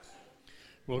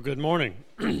Well, good morning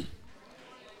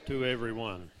to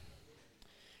everyone,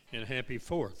 and happy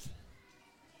 4th.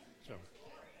 So,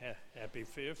 happy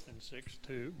 5th and 6th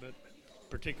too, but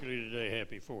particularly today,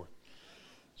 happy 4th.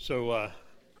 So,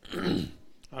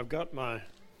 I've got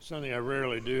something I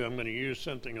rarely do. I'm going to use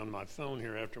something on my phone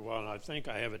here after a while, and I think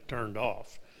I have it turned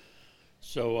off.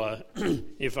 So,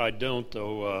 if I don't,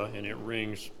 though, and it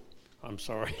rings, I'm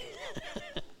sorry.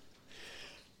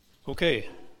 Okay.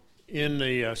 In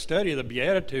the study of the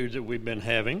Beatitudes that we've been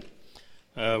having,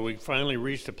 we finally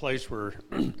reached a place where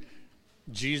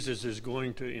Jesus is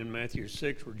going to, in Matthew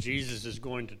 6, where Jesus is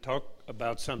going to talk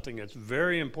about something that's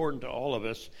very important to all of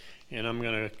us, and I'm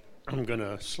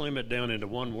gonna slim it down into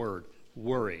one word: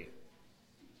 worry.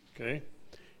 Okay?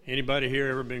 Anybody here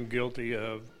ever been guilty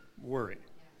of worry?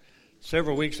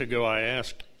 Several weeks ago, I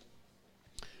asked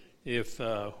if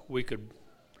we could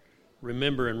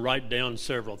remember and write down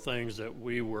several things that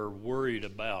we were worried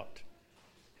about.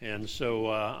 And so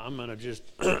I'm going to just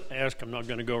ask, I'm not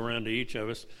going to go around to each of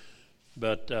us,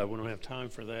 but we don't have time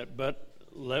for that. But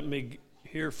let me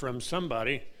hear from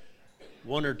somebody,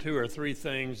 one or two or three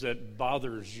things that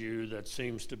bothers you that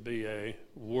seems to be a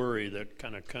worry that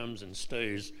kind of comes and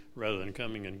stays rather than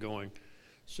coming and going.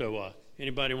 So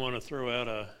anybody want to throw out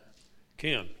a,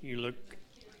 Kim, you look...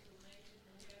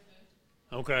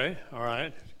 Okay, all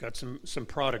right. Got some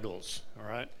prodigals, all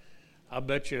right. I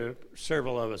bet you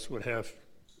several of us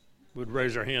would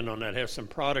raise our hand on that, have some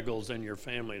prodigals in your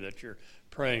family that you're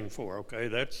praying for, okay?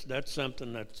 That's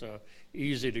something that's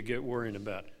easy to get worried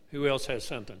about. Who else has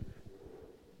something?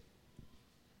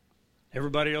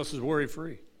 Everybody else is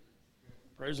worry-free.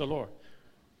 Praise the Lord.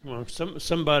 Well,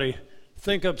 somebody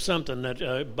think up something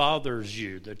that bothers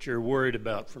you, that you're worried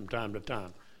about from time to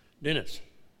time. Dennis.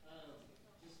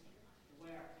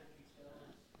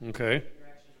 Okay.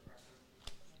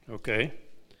 Okay.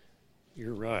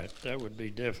 You're right. That would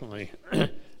be definitely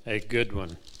a good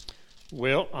one.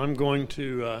 Well, I'm going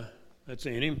to, let's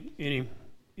see,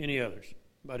 any others?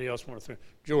 Anybody else want to throw?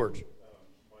 George.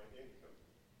 My income.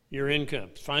 Your income,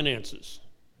 finances.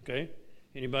 Okay.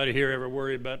 Anybody here ever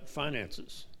worry about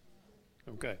finances?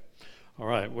 Okay. All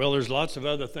right. Well, there's lots of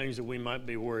other things that we might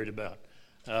be worried about.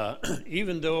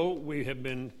 Even though we have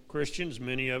been Christians,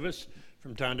 many of us,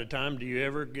 from time to time, do you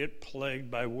ever get plagued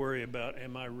by worry about,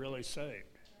 am I really saved?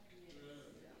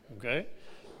 Okay?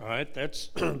 All right,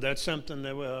 that's something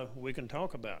that we can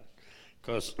talk about.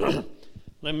 Because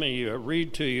let me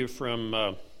read to you from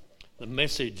the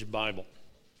Message Bible.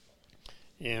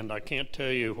 And I can't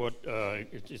tell you what,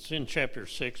 it's in chapter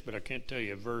 6, but I can't tell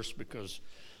you a verse because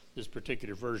this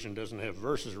particular version doesn't have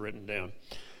verses written down.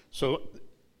 So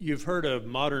you've heard of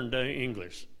modern day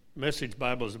English. Message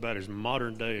Bible is about as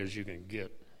modern day as you can get,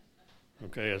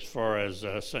 okay, as far as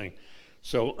saying.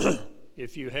 So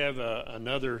if you have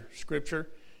another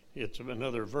scripture, it's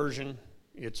another version,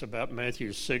 it's about Matthew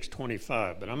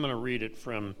 6:25, but I'm going to read it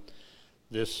from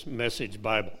this Message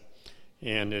Bible,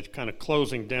 and it's kind of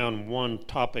closing down one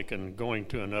topic and going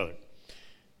to another.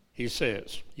 He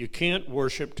says, you can't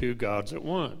worship two gods at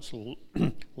once.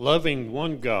 Loving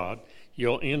one God,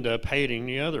 you'll end up hating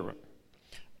the other one.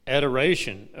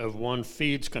 Adoration of one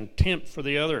feeds contempt for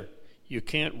the other. You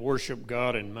can't worship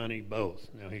God and money both.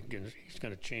 Now he's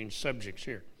going to change subjects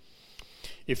here.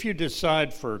 If you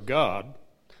decide for God,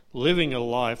 living a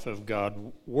life of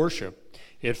God worship,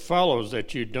 it follows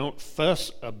that you don't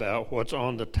fuss about what's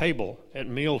on the table at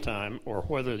mealtime or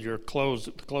whether the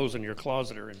clothes in your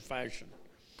closet are in fashion.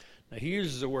 Now he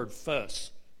uses the word fuss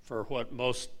for what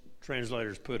most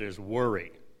translators put as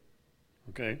worry.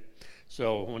 Okay?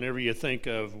 So whenever you think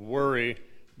of worry,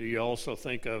 do you also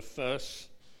think of fuss?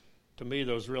 To me,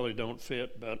 those really don't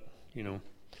fit, but,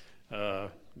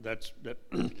 that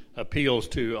appeals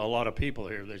to a lot of people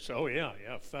here. They say, oh, yeah,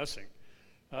 fussing.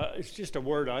 It's just a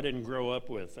word I didn't grow up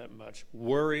with that much.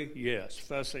 Worry, yes.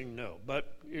 Fussing, no.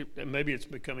 But maybe it's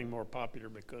becoming more popular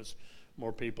because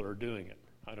more people are doing it.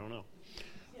 I don't know.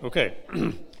 Okay.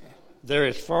 There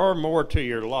is far more to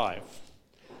your life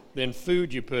than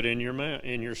food you put in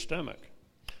your stomach,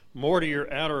 more to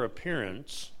your outer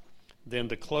appearance than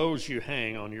the clothes you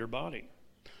hang on your body.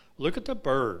 Look at the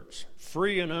birds,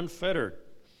 free and unfettered,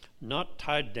 not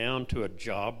tied down to a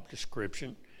job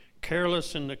description,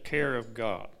 careless in the care of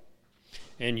God.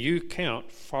 And you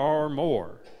count far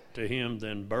more to him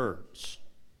than birds.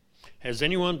 Has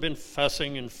anyone been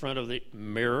fussing in front of the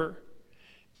mirror,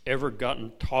 ever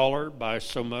gotten taller by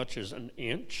so much as an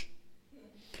inch?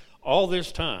 All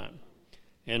this time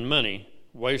and money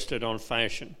wasted on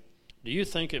fashion, do you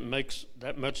think it makes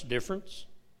that much difference?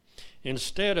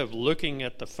 Instead of looking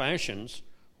at the fashions,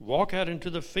 walk out into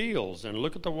the fields and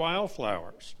look at the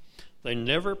wildflowers. They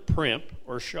never primp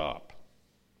or shop.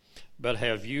 But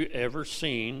have you ever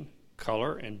seen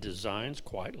color and designs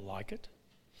quite like it?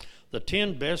 The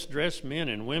 10 best dressed men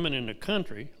and women in the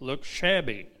country look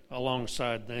shabby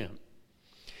alongside them.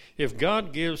 If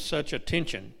God gives such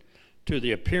attention to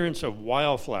the appearance of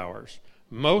wildflowers,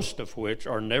 most of which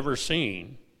are never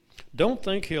seen, don't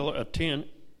think he'll attend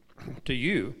to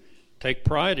you, take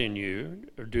pride in you,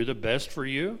 or do the best for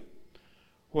you?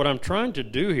 What I'm trying to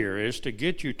do here is to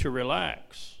get you to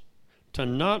relax, to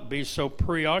not be so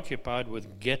preoccupied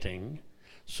with getting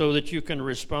so that you can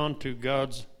respond to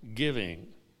God's giving.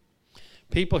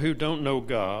 People who don't know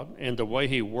God and the way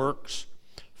he works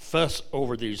fuss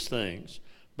over these things,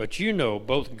 but you know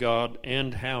both God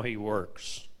and how he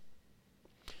works.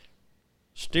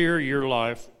 Steer your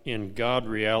life in God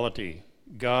reality,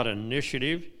 God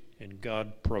initiative, and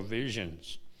God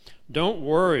provisions. Don't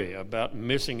worry about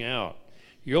missing out.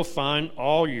 You'll find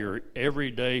all your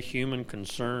everyday human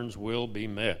concerns will be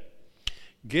met.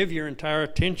 Give your entire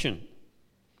attention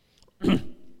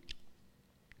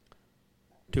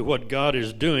to what God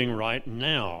is doing right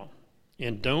now,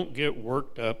 and don't get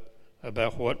worked up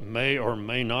about what may or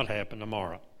may not happen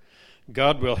tomorrow.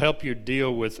 God will help you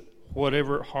deal with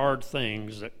whatever hard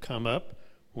things that come up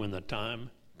when the time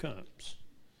comes.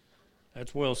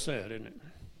 That's well said, isn't it?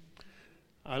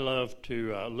 I love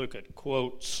to look at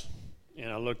quotes,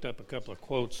 and I looked up a couple of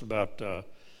quotes about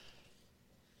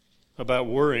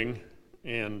worrying,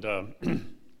 and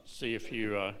see if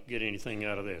you get anything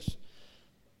out of this.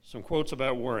 Some quotes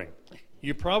about worrying.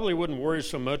 You probably wouldn't worry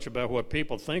so much about what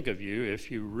people think of you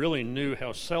if you really knew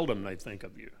how seldom they think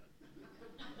of you.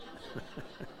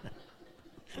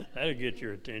 That'd get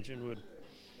your attention, wouldn't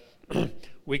it?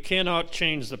 We cannot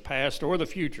change the past or the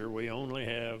future. We only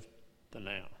have the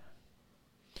now.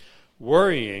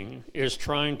 Worrying is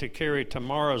trying to carry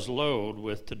tomorrow's load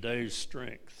with today's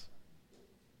strength.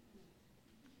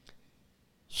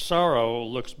 Sorrow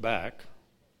looks back.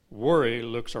 Worry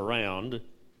looks around.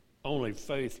 Only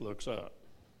faith looks up.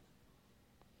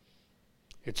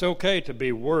 It's okay to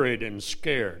be worried and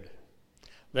scared.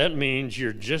 That means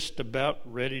you're just about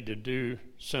ready to do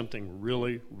something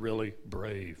really, really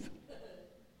brave.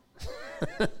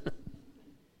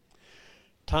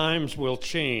 Times will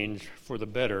change for the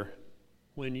better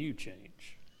when you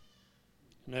change.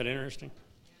 Isn't that interesting?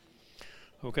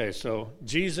 Okay, so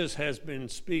Jesus has been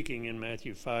speaking in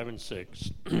Matthew 5 and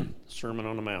 6, Sermon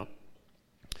on the Mount,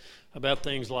 about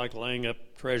things like laying up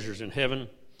treasures in heaven,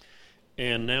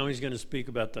 and now he's going to speak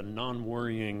about the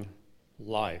non-worrying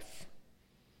life.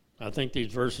 I think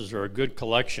these verses are a good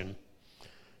collection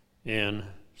and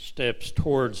steps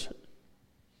towards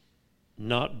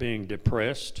not being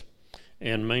depressed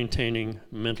and maintaining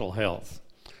mental health.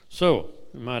 So,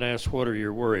 you might ask, what are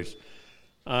your worries?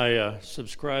 I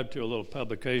subscribe to a little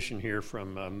publication here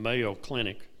from Mayo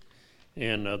Clinic,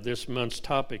 and this month's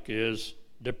topic is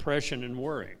depression and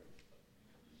worry.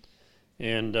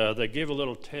 And they give a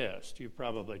little test. You've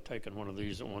probably taken one of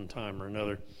these at one time or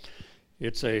another.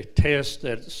 It's a test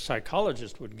that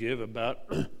psychologists would give about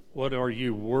what are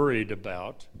you worried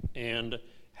about and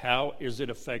how is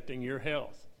it affecting your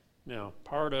health. Now,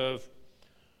 part of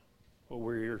what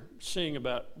we're seeing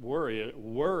about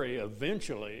worry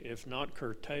eventually, if not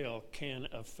curtail, can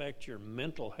affect your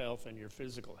mental health and your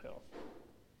physical health.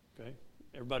 Okay?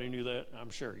 Everybody knew that?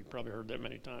 I'm sure. You probably heard that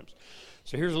many times.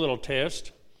 So here's a little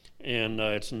test. And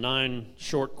it's 9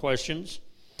 short questions.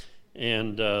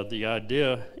 And the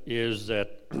idea is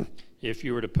that if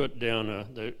you were to put down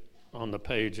on the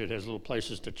page, it has little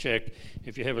places to check.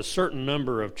 If you have a certain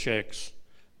number of checks,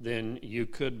 then you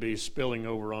could be spilling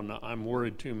over on the I'm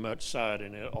worried too much side,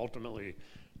 and it ultimately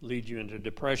lead you into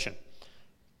depression.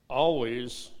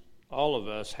 Always, all of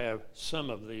us have some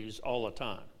of these all the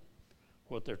time.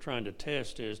 What they're trying to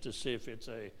test is to see if it's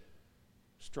a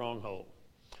stronghold.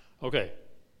 Okay.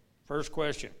 First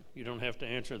question, you don't have to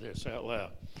answer this out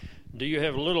loud. Do you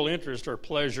have little interest or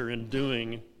pleasure in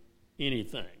doing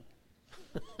anything?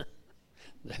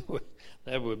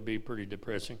 That would be pretty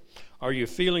depressing. Are you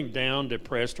feeling down,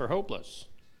 depressed, or hopeless?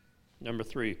 Number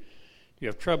 3, do you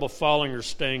have trouble falling or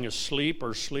staying asleep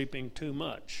or sleeping too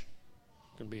much?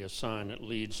 It can be a sign that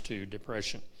leads to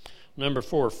depression. Number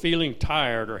 4, feeling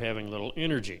tired or having little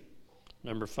energy.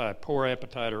 Number 5, poor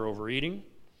appetite or overeating.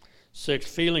 6,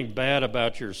 feeling bad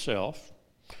about yourself,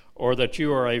 or that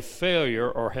you are a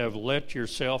failure or have let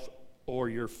yourself or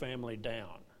your family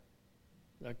down.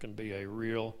 That can be a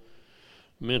real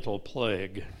mental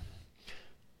plague.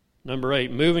 Number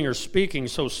 8, moving or speaking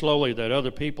so slowly that other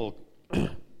people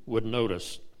would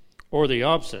notice. Or the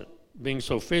opposite, being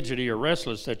so fidgety or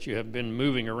restless that you have been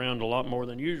moving around a lot more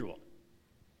than usual.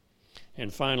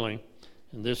 And finally,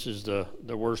 and this is the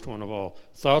worst one of all,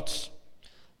 thoughts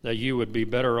that you would be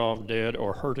better off dead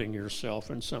or hurting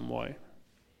yourself in some way.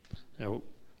 Now,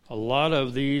 a lot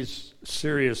of these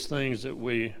serious things that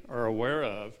we are aware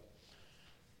of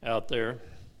out there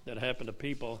that happen to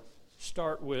people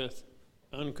start with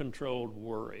uncontrolled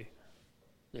worry,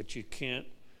 that you can't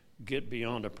get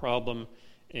beyond a problem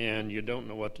and you don't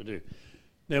know what to do.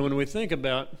 Now, when we think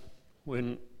about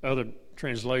when other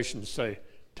translations say,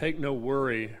 take no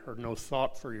worry or no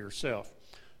thought for yourself,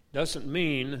 doesn't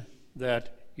mean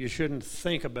that you shouldn't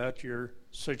think about your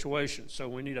situation. So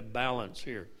we need a balance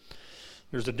here.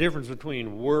 There's a difference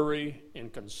between worry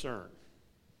and concern.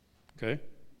 Okay?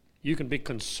 You can be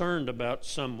concerned about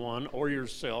someone or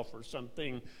yourself or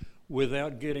something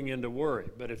without getting into worry.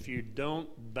 But if you don't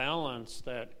balance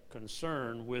that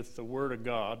concern with the Word of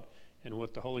God and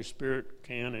what the Holy Spirit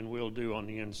can and will do on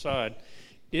the inside,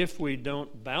 if we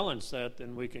don't balance that,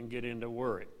 then we can get into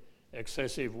worry.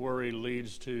 Excessive worry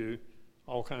leads to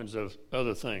all kinds of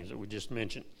other things that we just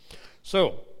mentioned.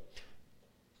 So,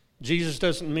 Jesus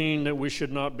doesn't mean that we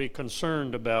should not be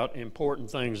concerned about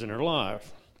important things in our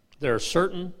life. There are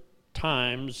certain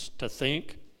times to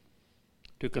think,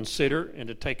 to consider, and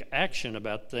to take action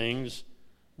about things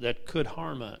that could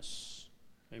harm us.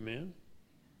 Amen?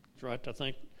 It's right to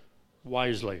think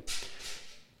wisely.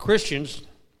 Christians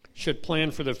should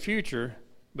plan for the future,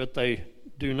 but they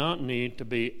do not need to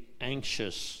be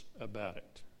anxious about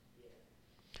it.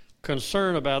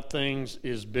 Concern about things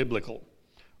is biblical.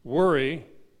 Worry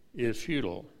is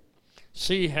futile.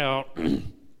 See how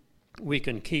we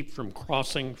can keep from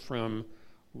crossing from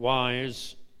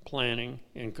wise planning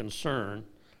and concern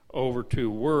over to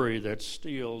worry that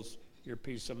steals your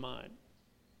peace of mind.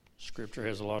 Scripture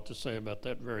has a lot to say about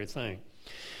that very thing.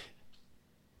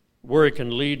 Worry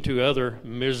can lead to other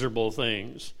miserable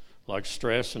things like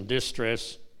stress and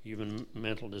distress, even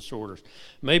mental disorders.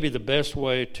 Maybe the best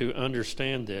way to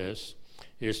understand this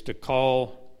is to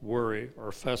call worry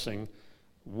or fussing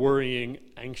worrying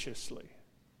anxiously.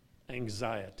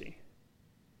 Anxiety.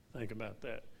 Think about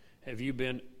that. Have you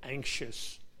been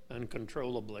anxious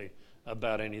uncontrollably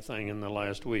about anything in the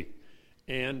last week?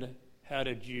 And how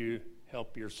did you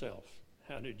help yourself?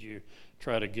 How did you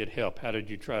try to get help? How did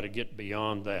you try to get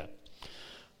beyond that?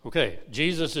 Okay,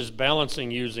 Jesus is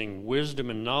balancing using wisdom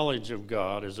and knowledge of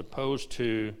God as opposed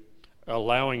to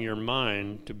allowing your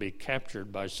mind to be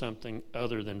captured by something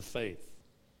other than faith.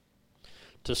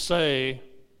 To say,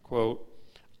 quote,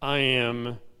 I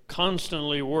am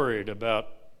constantly worried about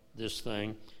this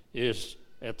thing is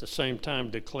at the same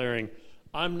time declaring,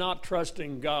 I'm not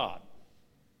trusting God.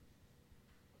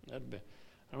 I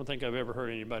don't think I've ever heard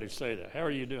anybody say that. How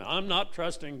are you doing? I'm not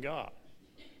trusting God.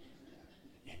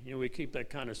 You know, we keep that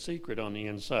kind of secret on the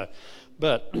inside.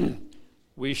 But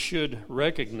we should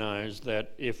recognize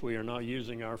that if we are not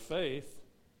using our faith,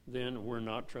 then we're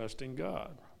not trusting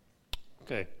God.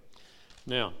 Okay.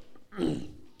 Now,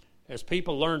 as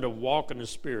people learn to walk in the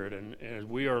Spirit, and as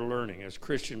we are learning as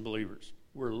Christian believers,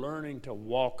 we're learning to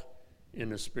walk in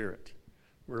the Spirit.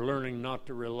 We're learning not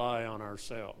to rely on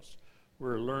ourselves.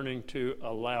 We're learning to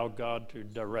allow God to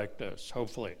direct us,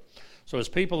 hopefully. So as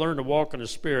people learn to walk in the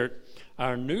Spirit,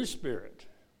 our new spirit,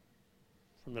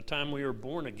 from the time we were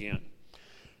born again,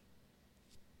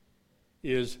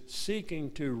 is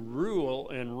seeking to rule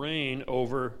and reign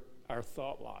over our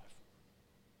thought life.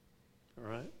 All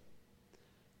right?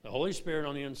 The Holy Spirit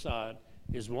on the inside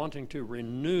is wanting to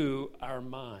renew our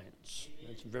minds.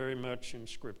 That's very much in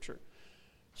Scripture.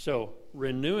 So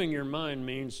renewing your mind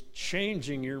means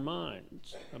changing your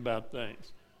minds about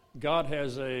things. God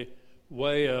has a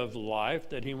way of life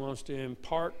that He wants to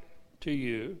impart to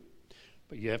you,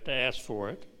 but you have to ask for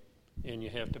it, and you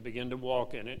have to begin to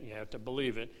walk in it, and you have to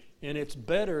believe it. And it's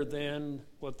better than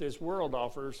what this world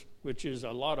offers, which is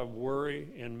a lot of worry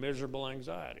and miserable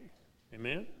anxiety.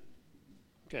 Amen?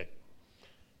 Okay.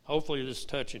 Hopefully this is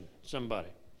touching somebody.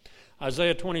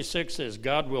 Isaiah 26 says,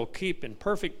 God will keep in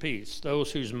perfect peace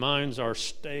those whose minds are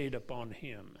stayed upon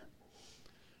Him.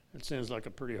 It sounds like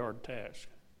a pretty hard task.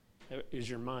 Is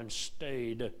your mind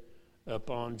stayed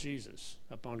upon Jesus,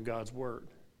 upon God's Word,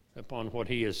 upon what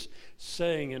He is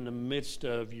saying in the midst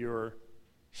of your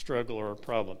struggle or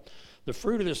problem? The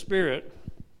fruit of the Spirit,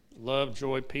 love,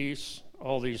 joy, peace,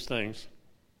 all these things,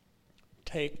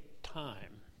 take time.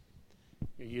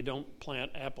 You don't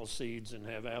plant apple seeds and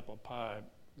have apple pie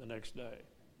the next day.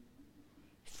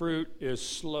 Fruit is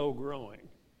slow growing.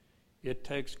 It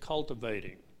takes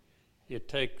cultivating. It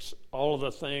takes all of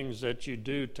the things that you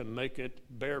do to make it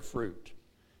bear fruit.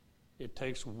 It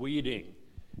takes weeding.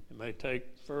 It may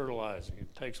take fertilizing.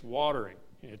 It takes watering.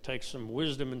 It takes some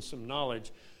wisdom and some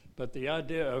knowledge, But the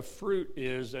idea of fruit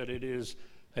is that it is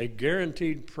a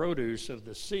guaranteed produce of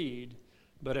the seed,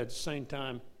 but at the same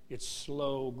time, it's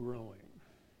slow growing.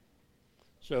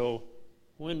 So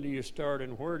when do you start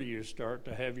and where do you start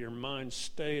to have your mind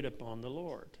stayed upon the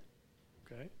Lord?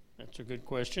 Okay, that's a good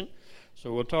question.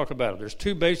 So we'll talk about it. There's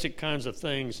two basic kinds of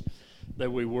things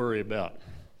that we worry about.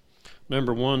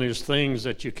 Number one is things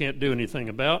that you can't do anything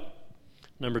about.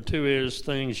 Number two is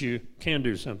things you can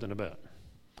do something about.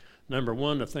 Number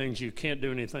one, the things you can't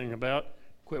do anything about,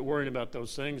 quit worrying about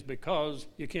those things because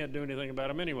you can't do anything about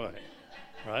them anyway,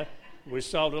 right? We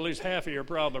solved at least half of your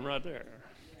problem right there.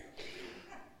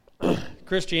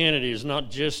 Christianity is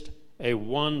not just a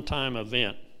one-time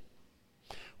event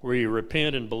where you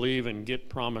repent and believe and get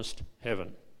promised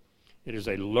heaven. It is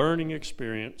a learning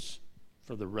experience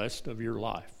for the rest of your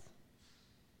life.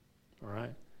 All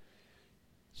right?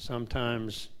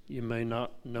 Sometimes you may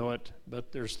not know it,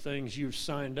 but there's things you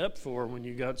signed up for when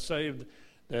you got saved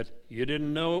that you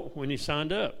didn't know when you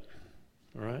signed up.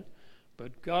 All right?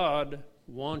 But God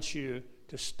wants you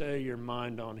to stay your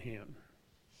mind on Him.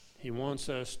 He wants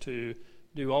us to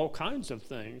do all kinds of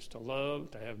things, to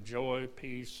love, to have joy,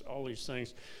 peace, all these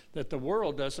things that the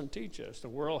world doesn't teach us. The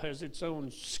world has its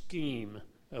own scheme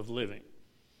of living.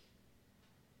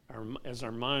 As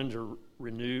our minds are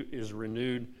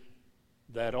renewed,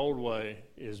 that old way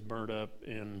is burnt up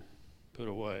and put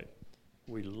away.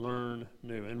 We learn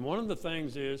new. And one of the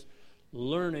things is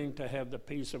learning to have the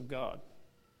peace of God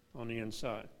on the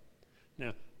inside.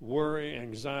 Now, worry,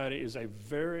 anxiety is a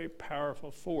very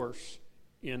powerful force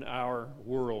in our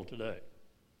world today.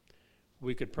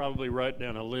 We could probably write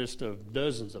down a list of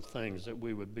dozens of things that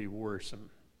we would be worrisome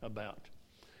about.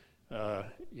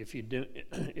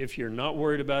 If you're not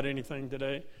worried about anything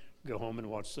today, go home and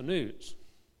watch the news.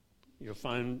 You'll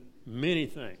find many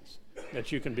things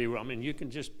that you can be. I mean, you can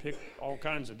just pick all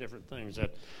kinds of different things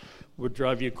that would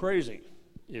drive you crazy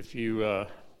if you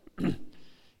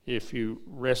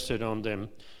rested on them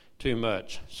too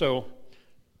much. So,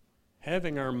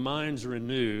 having our minds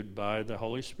renewed by the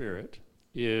Holy Spirit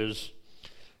is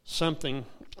something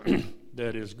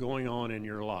that is going on in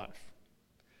your life.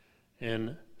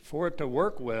 And for it to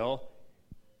work well,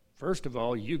 first of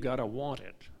all, you got to want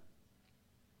it.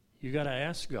 You got to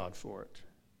ask God for it.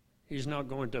 He's not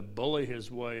going to bully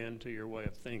His way into your way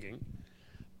of thinking.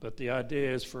 But the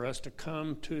idea is for us to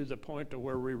come to the point to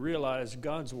where we realize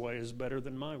God's way is better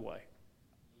than my way.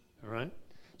 All right?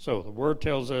 So the Word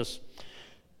tells us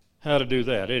how to do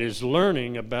that. It is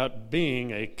learning about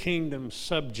being a kingdom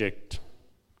subject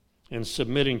and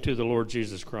submitting to the Lord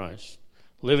Jesus Christ.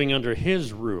 Living under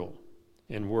His rule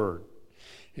and word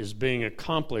is being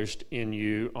accomplished in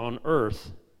you on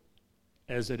earth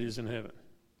as it is in heaven.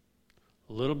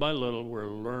 Little by little, we're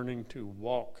learning to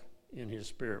walk in His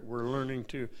Spirit. We're learning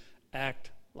to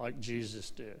act like Jesus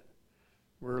did.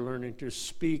 We're learning to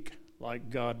speak like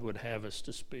God would have us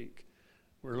to speak.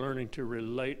 We're learning to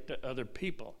relate to other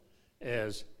people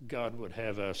as God would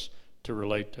have us to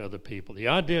relate to other people. The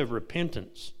idea of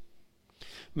repentance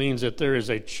means that there is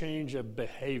a change of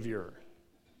behavior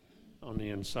on the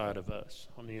inside of us,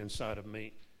 on the inside of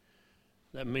me.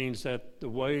 That means that the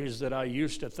ways that I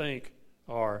used to think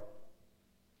are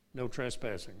no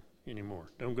trespassing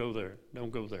anymore. Don't go there.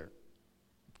 Don't go there.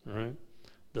 All right?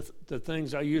 The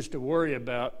things I used to worry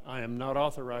about, I am not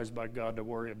authorized by God to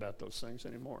worry about those things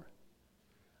anymore.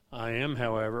 I am,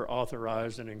 however,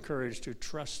 authorized and encouraged to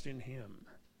trust in Him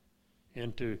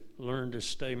and to learn to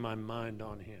stay my mind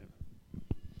on Him.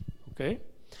 Okay?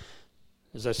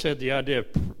 As I said, the idea of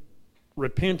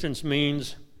repentance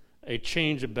means a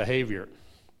change of behavior.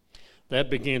 That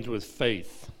begins with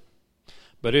faith.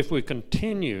 But if we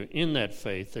continue in that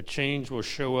faith, the change will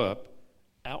show up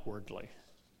outwardly,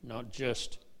 not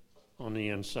just on the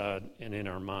inside and in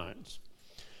our minds.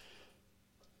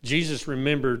 Jesus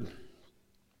remembered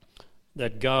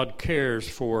that God cares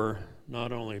for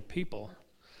not only people,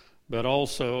 but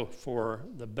also for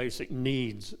the basic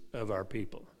needs of our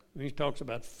people. He talks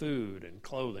about food and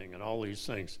clothing and all these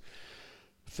things.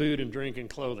 Food and drink and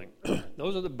clothing.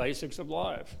 Those are the basics of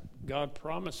life. God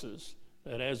promises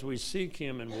that as we seek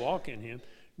Him and walk in Him,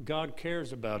 God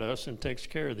cares about us and takes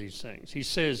care of these things. He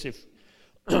says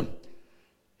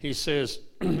He says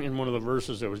in one of the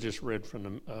verses that was just read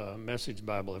from the Message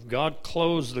Bible, if God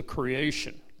clothes the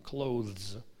creation,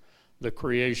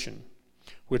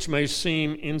 which may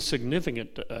seem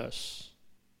insignificant to us,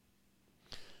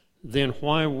 then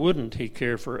why wouldn't He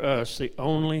care for us, the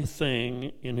only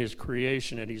thing in His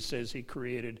creation that He says He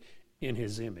created in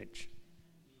His image?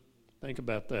 Think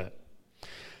about that.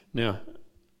 Now,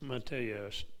 I'm going to tell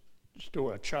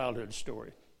you a childhood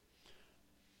story.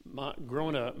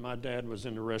 Growing up, my dad was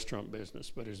in the restaurant business,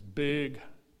 but his big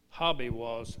hobby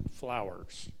was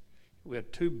flowers. We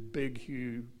had two big,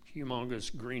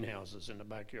 humongous greenhouses in the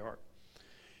backyard.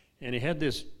 And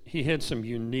he had some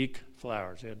unique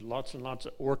flowers. He had lots and lots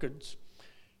of orchids.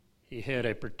 He had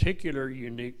a particular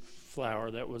unique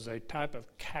flower that was a type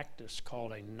of cactus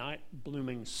called a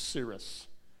night-blooming cereus.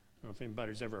 I don't know if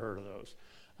anybody's ever heard of those.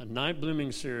 A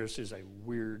night-blooming cereus is a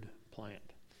weird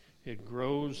plant. It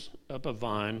grows up a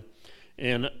vine,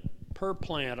 and per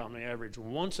plant, on the average,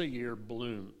 once a year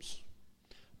blooms.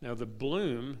 Now, the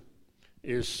bloom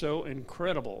is so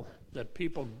incredible that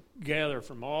people gather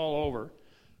from all over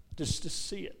just to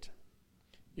see it.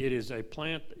 It is a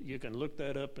plant, you can look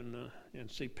that up and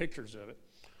see pictures of it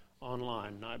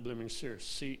online, night blooming cereus,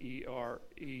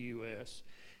 Cereus.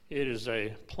 It is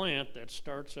a plant that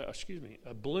starts out,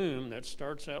 a bloom that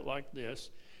starts out like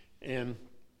this, and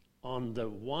on the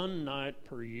one night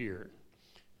per year,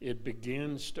 it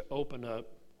begins to open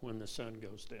up when the sun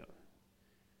goes down.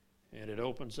 And it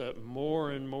opens up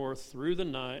more and more through the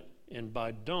night, and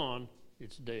by dawn,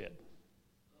 it's dead.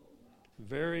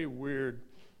 Very weird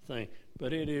thing.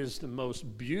 But it is the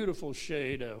most beautiful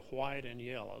shade of white and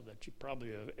yellow that you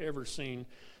probably have ever seen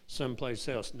someplace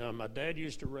else. Now, my dad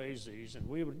used to raise these, and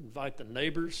we would invite the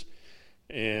neighbors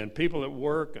and people at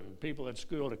work and people at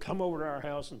school to come over to our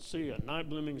house and see a night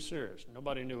blooming cereus.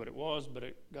 Nobody knew what it was, but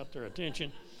it got their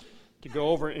attention to go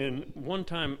over. And one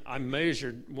time I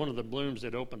measured one of the blooms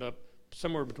that opened up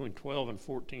somewhere between 12 and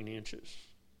 14 inches.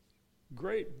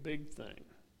 Great big thing.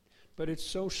 But it's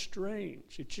so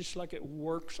strange. It's just like it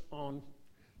works on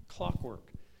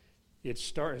clockwork. It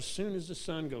starts as soon as the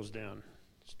sun goes down.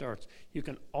 Starts. You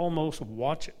can almost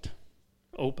watch it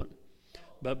open.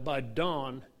 But by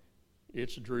dawn,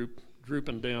 it's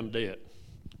drooping down dead.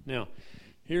 Now,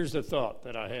 here's the thought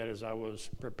that I had as I was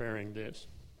preparing this.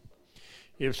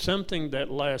 If something that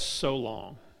lasts so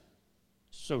long,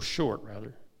 so short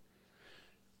rather,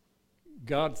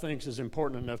 God thinks is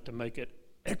important enough to make it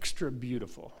extra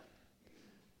beautiful,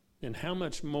 then how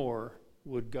much more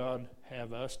would God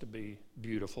have us to be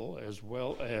beautiful, as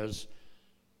well as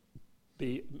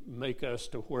make us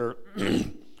to where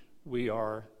we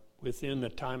are within the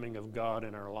timing of God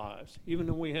in our lives? Even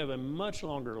though we have a much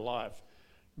longer life,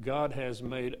 God has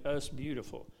made us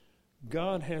beautiful.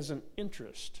 God has an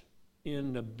interest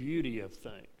in the beauty of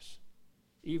things,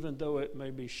 even though it may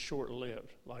be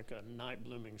short-lived, like a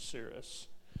night-blooming cereus.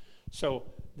 So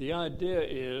the idea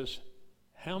is,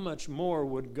 how much more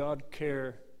would God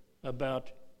care about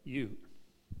you?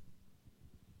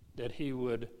 That he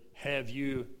would have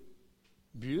you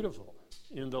beautiful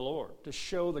in the Lord, to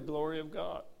show the glory of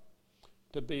God,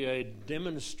 to be a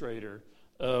demonstrator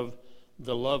of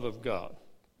the love of God.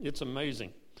 It's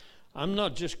amazing. I'm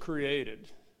not just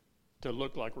created to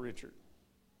look like Richard.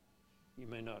 You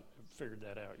may not have figured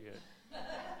that out yet.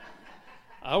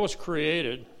 I was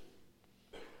created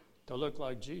to look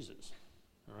like Jesus,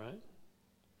 all right?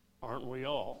 Aren't we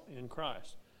all in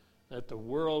Christ? That the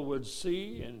world would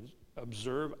see and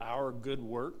observe our good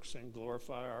works and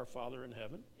glorify our Father in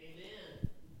heaven. Amen.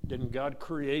 Didn't God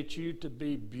create you to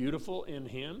be beautiful in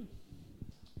him?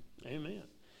 Amen.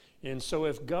 And so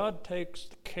if God takes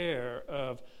care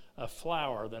of a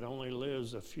flower that only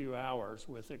lives a few hours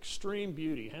with extreme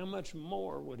beauty, how much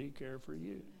more would he care for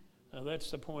you? Now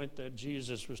that's the point that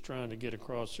Jesus was trying to get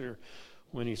across here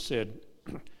when he said,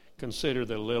 consider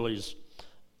the lilies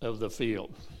of the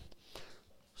field.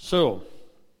 So,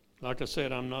 like I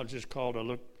said, I'm not just called to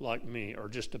look like me or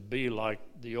just to be like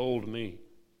the old me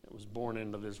that was born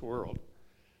into this world.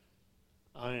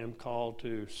 I am called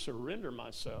to surrender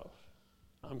myself.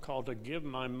 I'm called to give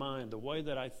my mind, the way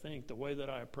that I think, the way that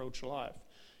I approach life,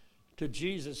 to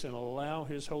Jesus and allow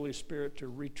his Holy Spirit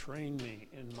to retrain me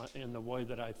in the way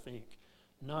that I think.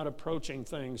 Not approaching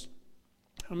things.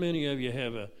 How many of you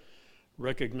have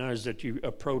recognized that you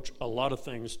approach a lot of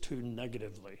things too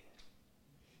negatively?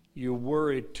 You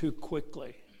worry too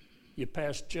quickly. You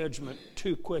pass judgment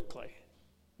too quickly,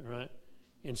 right?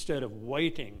 Instead of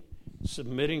waiting,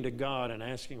 submitting to God and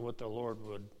asking what the Lord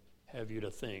would have you to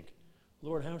think.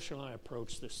 Lord, how shall I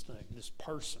approach this thing, this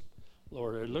person?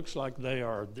 Lord, it looks like they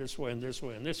are this way and this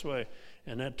way and this way,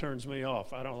 and that turns me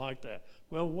off. I don't like that.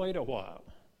 Well, wait a while.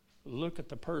 Look at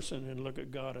the person and look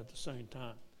at God at the same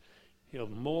time. He'll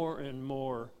more and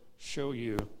more show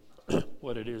you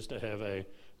what it is to have a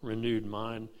renewed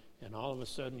mind, and all of a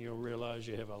sudden you'll realize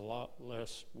you have a lot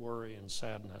less worry and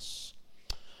sadness.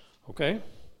 Okay?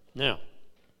 Now,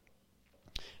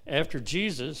 after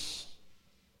Jesus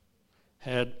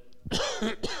has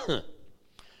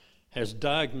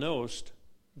diagnosed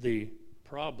the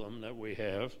problem that we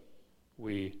have,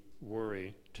 we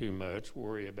worry too much,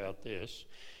 worry about this.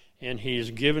 And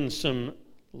he's given some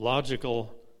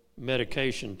logical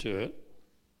medication to it.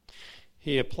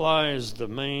 He applies the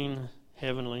main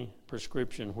heavenly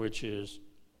prescription, which is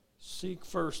seek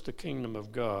first the kingdom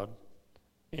of God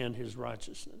and his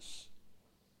righteousness.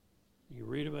 You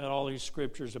read about all these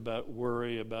scriptures about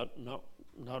worry, about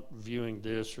not viewing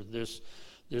this or this.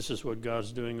 This is what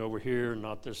God's doing over here,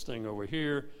 not this thing over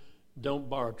here. Don't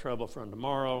borrow trouble from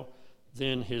tomorrow.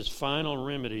 Then his final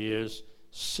remedy is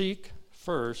seek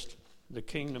first the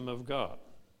kingdom of God.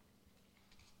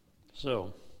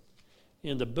 So,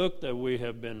 in the book that we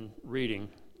have been reading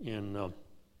in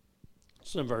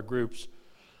some of our groups,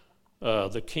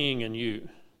 The King and You,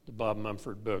 the Bob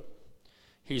Mumford book,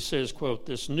 he says, quote,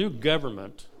 this new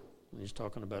government, and he's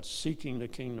talking about seeking the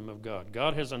kingdom of God.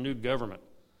 God has a new government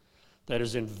that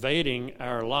is invading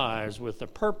our lives with the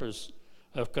purpose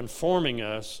of conforming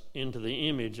us into the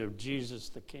image of Jesus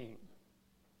the King.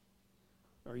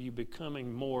 Are you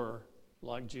becoming more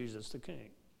like Jesus the King?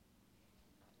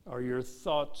 Are your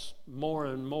thoughts more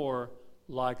and more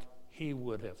like he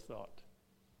would have thought?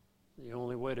 The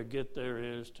only way to get there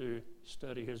is to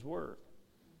study his word.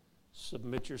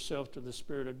 Submit yourself to the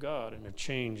Spirit of God and a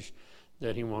change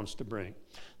that he wants to bring.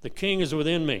 The King is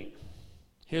within me.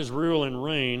 His rule and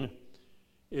reign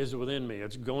is within me.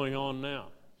 It's going on now.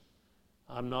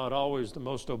 I'm not always the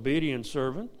most obedient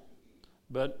servant,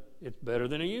 but it's better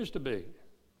than it used to be.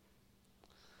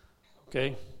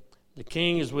 Okay? The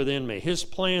King is within me. His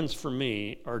plans for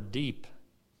me are deep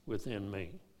within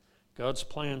me. God's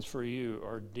plans for you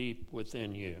are deep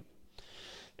within you.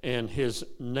 And his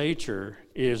nature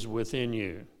is within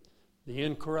you. The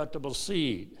incorruptible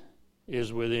seed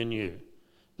is within you.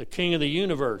 The King of the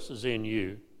universe is in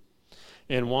you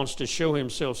and wants to show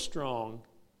himself strong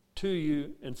to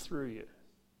you and through you.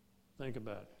 Think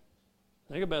about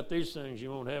it. Think about these things,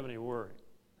 you won't have any worry.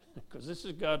 Because this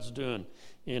is God's doing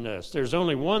in us. There's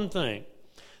only one thing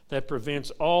that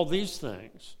prevents all these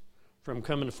things from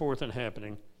coming forth and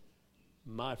happening: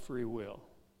 my free will.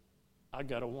 I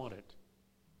got to want it.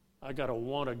 I got to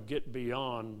want to get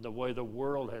beyond the way the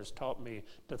world has taught me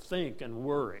to think and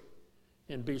worry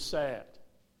and be sad.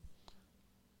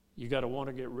 You got to want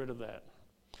to get rid of that.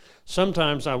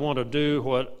 Sometimes I want to do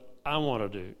what I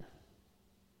want to do.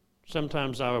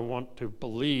 Sometimes I want to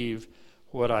believe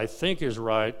what I think is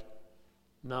right,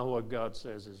 not what God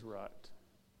says is right.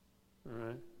 All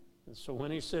right? And so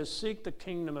when he says, seek the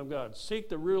kingdom of God, seek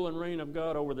the rule and reign of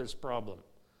God over this problem.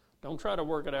 Don't try to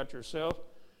work it out yourself.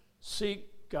 Seek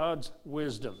God's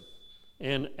wisdom.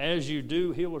 And as you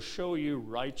do, he will show you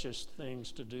righteous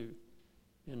things to do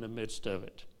in the midst of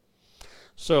it.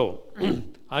 So,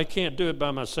 I can't do it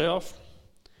by myself,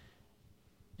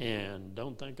 and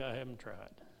don't think I haven't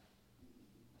tried.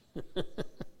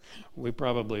 We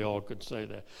probably all could say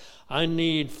that. I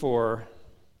need for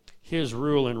his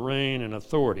rule and reign and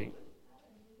authority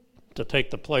to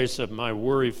take the place of my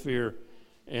worry, fear,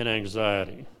 and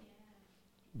anxiety.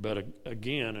 But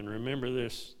again, and remember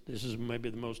this is maybe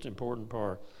the most important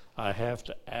part, I have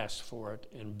to ask for it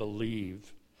and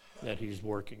believe that he's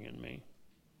working in me.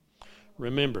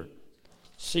 Remember,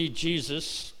 see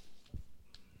Jesus.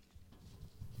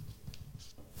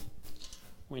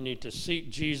 We need to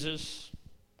seek Jesus,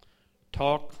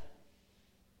 talk,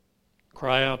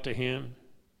 cry out to him,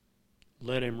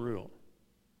 let him rule.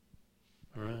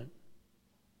 All right?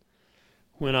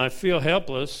 When I feel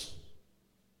helpless,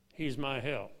 he's my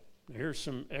help. Here's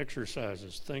some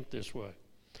exercises. Think this way.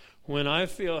 When I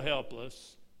feel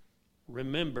helpless,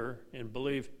 remember and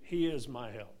believe he is my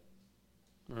help.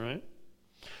 All right?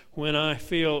 When I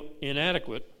feel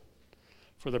inadequate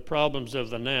for the problems of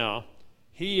the now,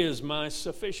 he is my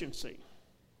sufficiency.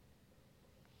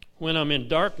 When I'm in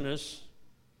darkness,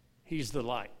 he's the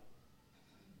light.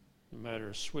 No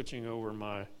matter switching over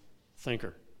my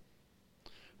thinker.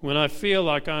 When I feel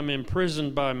like I'm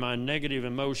imprisoned by my negative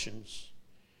emotions,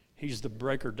 he's the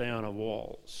breaker down of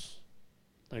walls.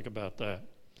 Think about that.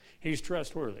 He's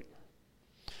trustworthy.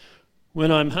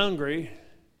 When I'm hungry,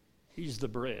 he's the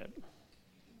bread.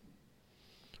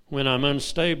 When I'm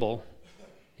unstable,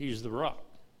 he's the rock.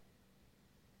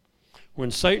 When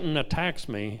Satan attacks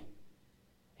me,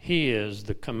 he is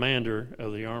the commander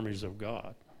of the armies of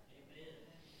God. Amen.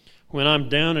 When I'm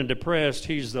down and depressed,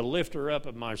 he's the lifter up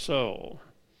of my soul.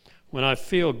 When I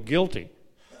feel guilty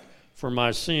for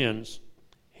my sins,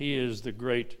 he is the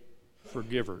great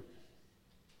forgiver.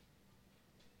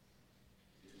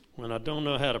 When I don't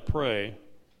know how to pray,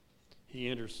 he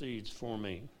intercedes for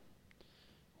me.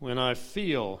 When I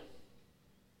feel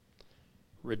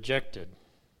rejected,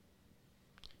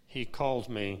 he calls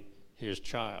me his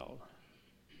child.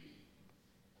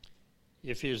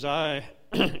 If his eye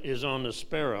is on the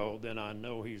sparrow, then I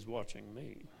know he's watching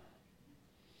me.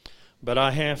 But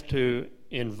I have to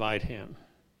invite him.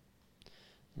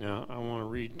 Now, I want to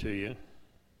read to you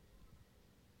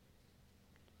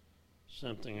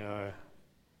something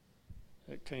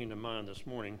that came to mind this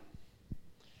morning.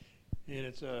 And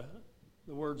it's the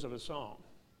words of a song.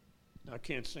 I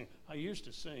can't sing. I used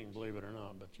to sing, believe it or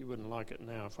not, but you wouldn't like it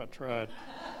now if I tried.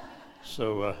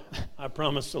 So I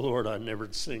promised the Lord I'd never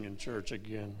sing in church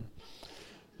again.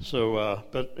 So,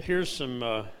 but here's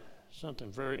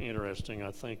something very interesting.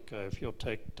 I think if you'll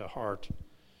take to heart,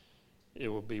 it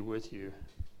will be with you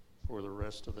for the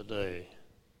rest of the day.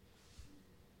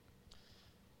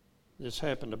 This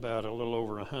happened about a little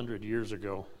over 100 years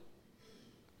ago.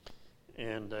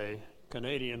 And a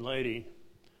Canadian lady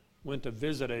went to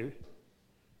visit a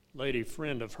lady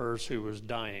friend of hers who was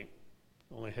dying,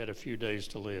 only had a few days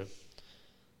to live.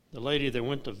 The lady they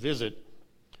went to visit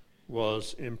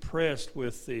was impressed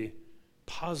with the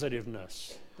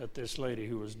positiveness that this lady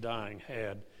who was dying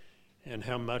had and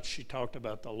how much she talked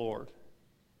about the Lord.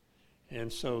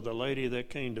 And so the lady that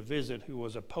came to visit, who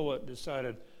was a poet,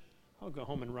 decided, I'll go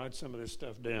home and write some of this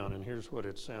stuff down, and here's what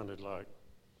it sounded like.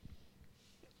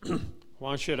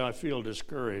 Why should I feel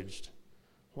discouraged?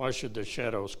 Why should the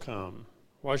shadows come?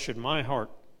 Why should my heart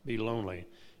be lonely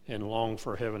and long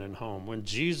for heaven and home? When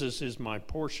Jesus is my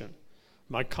portion,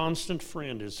 my constant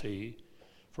friend is he,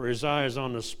 for his eye is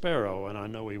on the sparrow, and I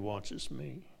know he watches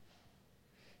me.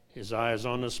 His eye is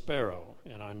on the sparrow,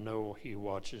 and I know he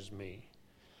watches me.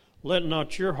 Let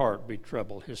not your heart be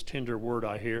troubled, his tender word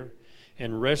I hear,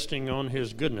 and resting on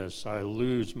his goodness I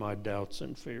lose my doubts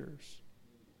and fears.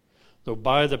 Though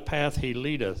by the path he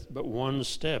leadeth, but one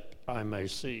step I may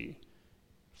see,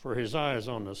 for his eye is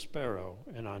on the sparrow,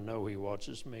 and I know he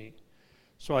watches me.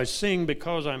 So I sing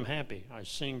because I'm happy, I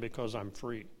sing because I'm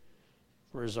free,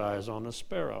 for his eye is on the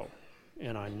sparrow,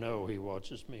 and I know he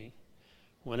watches me.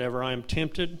 Whenever I am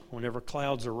tempted, whenever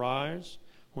clouds arise,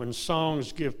 when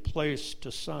songs give place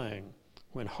to sighing,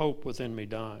 when hope within me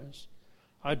dies,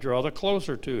 I draw the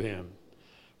closer to him.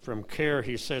 From care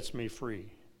he sets me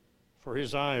free. For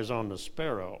his eye is on the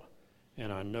sparrow,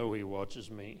 and I know he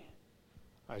watches me.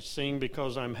 I sing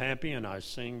because I'm happy, and I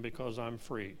sing because I'm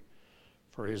free.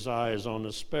 For his eye is on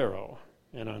the sparrow,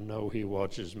 and I know he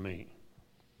watches me.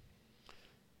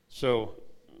 So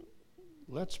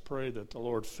let's pray that the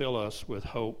Lord fill us with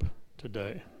hope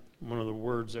today. One of the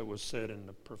words that was said in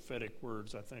the prophetic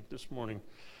words, I think, this morning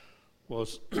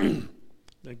was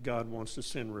that God wants to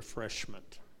send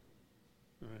refreshment.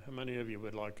 Right, how many of you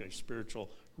would like a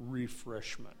spiritual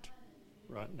refreshment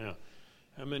right now?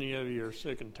 How many of you are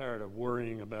sick and tired of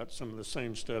worrying about some of the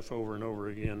same stuff over and over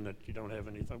again that you don't have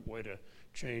any way to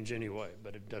change anyway,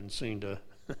 but it doesn't seem to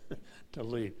to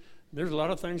leave? There's a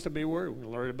lot of things to be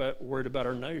worried about. Worried about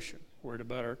our nation, worried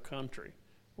about our country,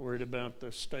 worried about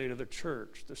the state of the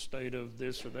church, the state of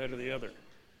this or that or the other.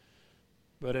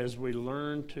 But as we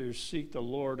learn to seek the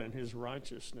Lord and his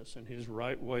righteousness and his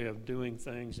right way of doing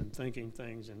things and thinking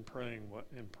things and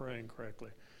praying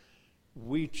correctly,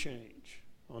 we change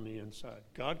on the inside.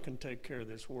 God can take care of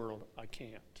this world. I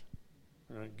can't.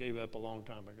 I gave up a long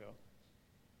time ago.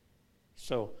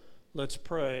 So let's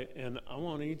pray, and I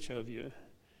want each of you,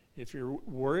 if you're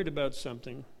worried about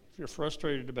something, if you're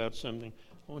frustrated about something,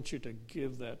 I want you to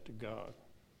give that to God.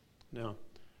 Now,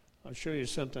 I'll show you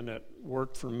something that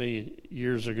worked for me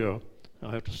years ago.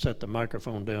 I'll have to set the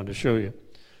microphone down to show you.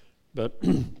 But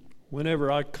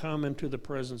whenever I come into the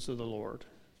presence of the Lord,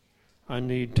 I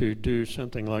need to do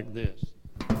something like this.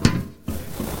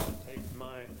 Take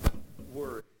my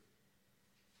word.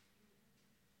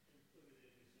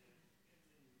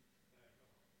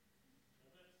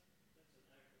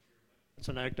 It's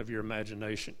an act of your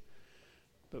imagination.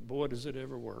 But boy, does it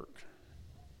ever work.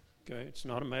 Okay, it's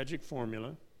not a magic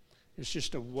formula. It's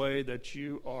just a way that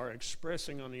you are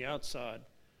expressing on the outside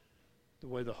the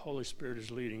way the Holy Spirit is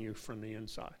leading you from the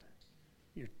inside.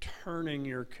 You're turning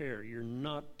your care. You're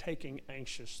not taking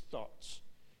anxious thoughts.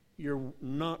 You're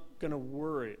not going to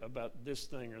worry about this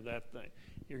thing or that thing.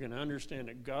 You're going to understand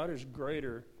that God is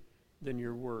greater than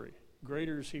your worry.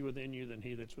 Greater is he within you than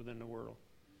he that's within the world.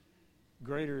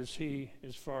 Greater is he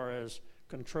as far as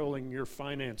controlling your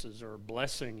finances or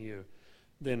blessing you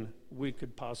than we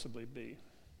could possibly be.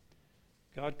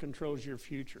 God controls your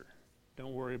future.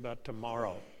 Don't worry about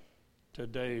tomorrow.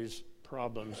 Today's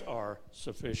problems are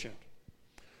sufficient.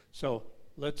 So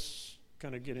let's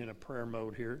kind of get in a prayer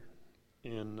mode here.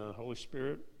 In Holy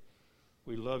Spirit,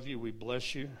 we love you. We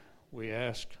bless you. We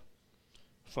ask,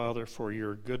 Father, for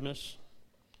your goodness.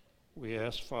 We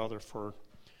ask, Father, for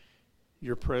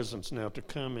your presence now to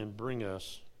come and bring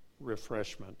us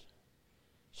refreshment.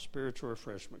 Spiritual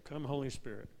refreshment. Come, Holy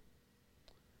Spirit.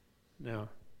 Now,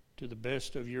 to the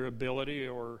best of your ability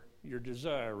or your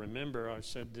desire. Remember, I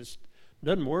said this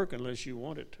doesn't work unless you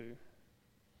want it to.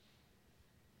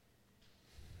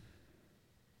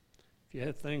 If you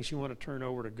have things you want to turn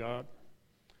over to God,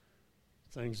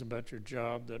 things about your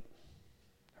job that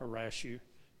harass you,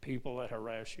 people that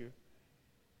harass you,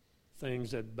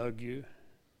 things that bug you,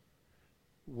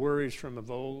 worries from of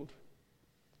old,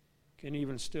 can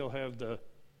even still have the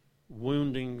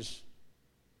woundings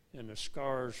and the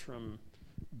scars from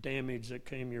damage that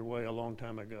came your way a long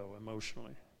time ago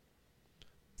emotionally.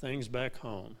 Things back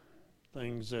home,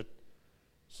 things that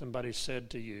somebody said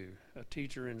to you, a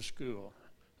teacher in school,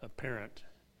 a parent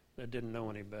that didn't know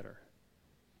any better.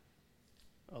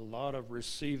 A lot of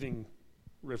receiving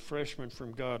refreshment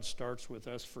from God starts with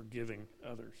us forgiving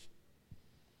others.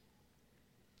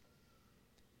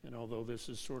 And although this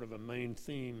is sort of a main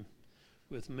theme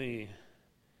with me,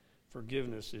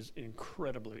 forgiveness is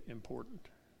incredibly important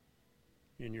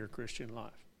in your Christian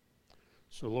life.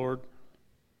 So, Lord,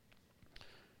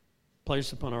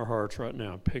 place upon our hearts right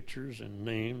now pictures and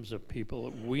names of people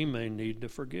that we may need to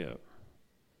forgive,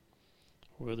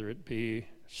 whether it be a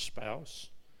spouse,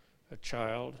 a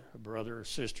child, a brother, a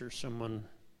sister, someone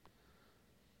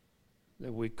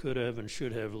that we could have and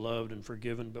should have loved and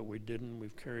forgiven, but we didn't.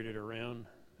 We've carried it around,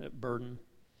 that burden.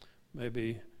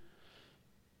 Maybe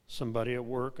somebody at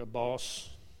work, a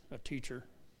boss, a teacher.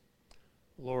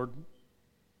 Lord,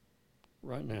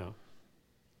 right now,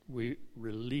 we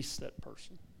release that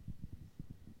person.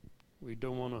 We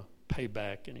don't want to pay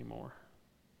back anymore,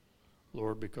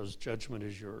 Lord, because judgment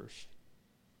is yours.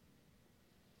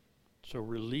 So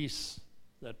release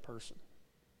that person.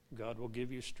 God will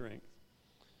give you strength.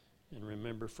 And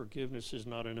remember, forgiveness is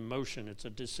not an emotion, it's a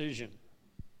decision.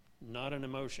 Not an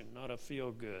emotion, not a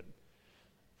feel good.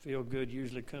 Feel good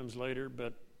usually comes later,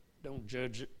 but don't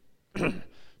judge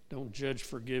don't judge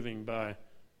forgiving by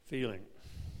feeling.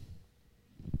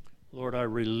 Lord, I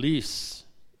release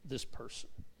this person.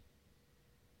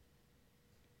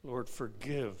 Lord,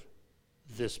 forgive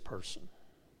this person.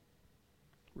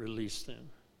 Release them.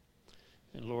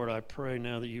 And Lord, I pray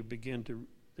now that you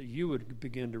would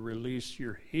begin to release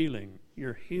your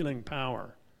healing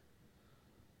power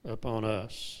upon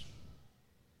us.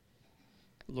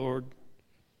 Lord,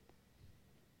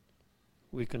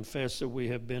 we confess that we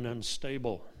have been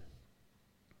unstable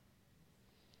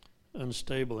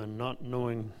and not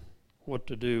knowing what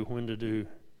to do, when to do.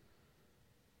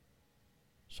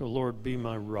 So Lord, be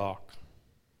my rock.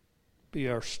 Be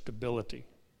our stability.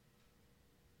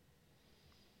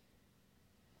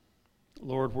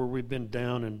 Lord, where we've been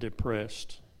down and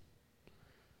depressed,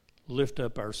 lift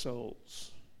up our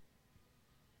souls.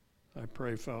 I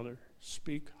pray, Father,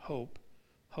 speak hope.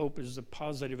 Hope is the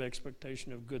positive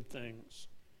expectation of good things.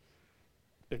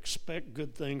 Expect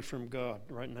good things from God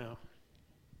right now.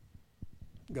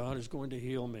 God is going to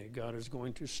heal me. God is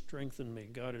going to strengthen me.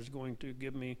 God is going to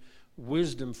give me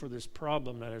wisdom for this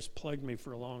problem that has plagued me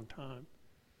for a long time.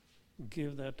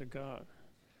 Give that to God.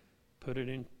 Put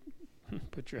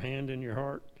your hand in your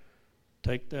heart.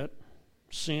 Take that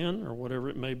sin or whatever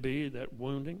it may be, that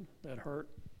wounding, that hurt.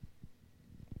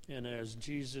 And as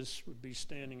Jesus would be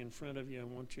standing in front of you, I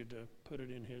want you to put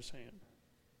it in his hand.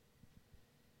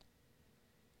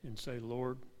 And say,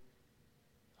 Lord,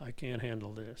 I can't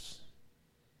handle this.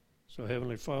 So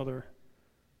Heavenly Father,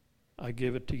 I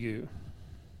give it to you.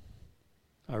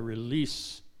 I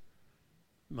release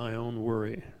my own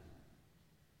worry.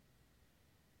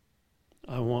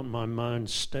 I want my mind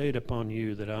stayed upon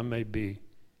you that I may be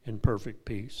in perfect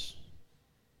peace.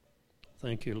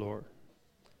 Thank you, Lord.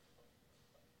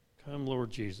 Come, Lord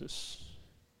Jesus.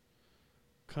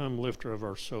 Come, lifter of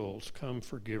our souls. Come,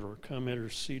 forgiver. Come,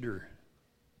 interceder.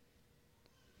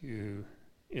 You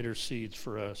intercedes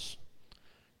for us.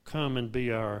 Come and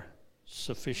be our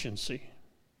sufficiency.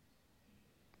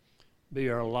 Be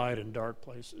our light in dark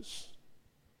places.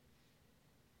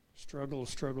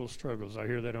 Struggles. I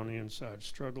hear that on the inside.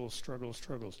 Struggles.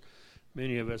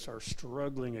 Many of us are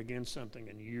struggling against something,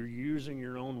 and you're using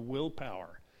your own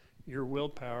willpower. Your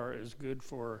willpower is good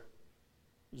for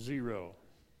 0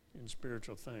 in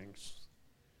spiritual things.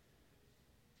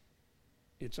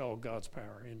 It's all God's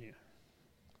power in you.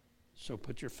 So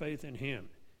put your faith in him.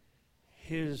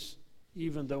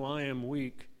 Even though I am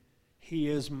weak, he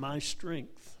is my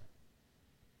strength.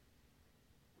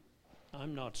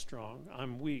 I'm not strong.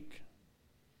 I'm weak.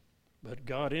 But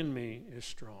God in me is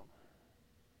strong.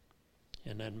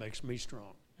 And that makes me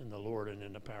strong in the Lord and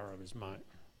in the power of his might.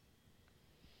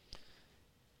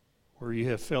 Where you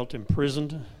have felt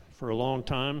imprisoned for a long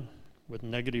time with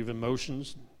negative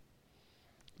emotions,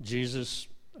 Jesus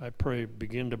I pray,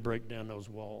 begin to break down those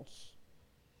walls.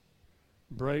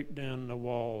 Break down the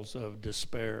walls of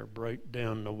despair. Break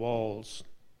down the walls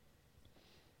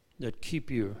that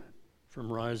keep you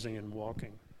from rising and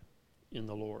walking in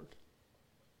the Lord.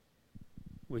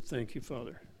 We thank you,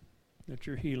 Father, that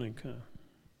your healing come,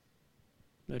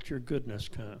 that your goodness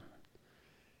come.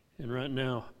 And right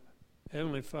now,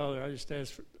 Heavenly Father, I just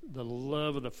ask for the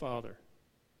love of the Father.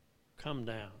 Come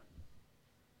down.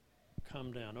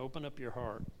 Come down. Open up your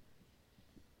heart.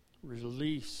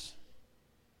 Release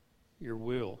your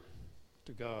will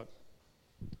to God.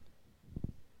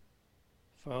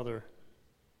 Father,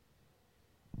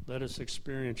 let us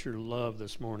experience your love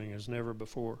this morning as never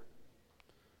before.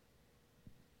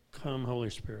 Come, Holy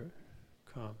Spirit.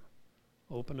 Come.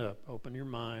 Open up. Open your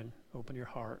mind. Open your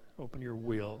heart. Open your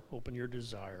will. Open your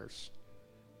desires.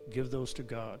 Give those to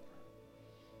God.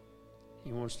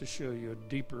 He wants to show you a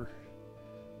deeper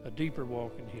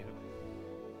walk in Him.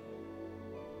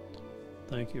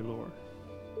 Thank you, Lord.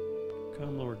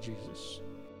 Come, Lord Jesus.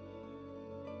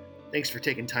 Thanks for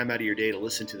taking time out of your day to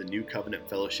listen to the New Covenant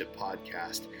Fellowship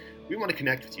podcast. We want to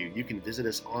connect with you. You can visit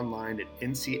us online at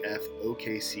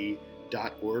ncfokc.org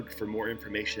for more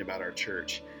information about our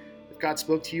church. If God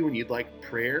spoke to you and you'd like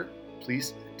prayer,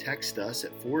 please text us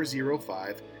at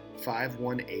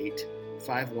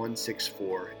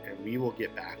 405-518-5164, and we will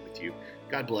get back with you.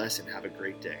 God bless and have a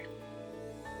great day.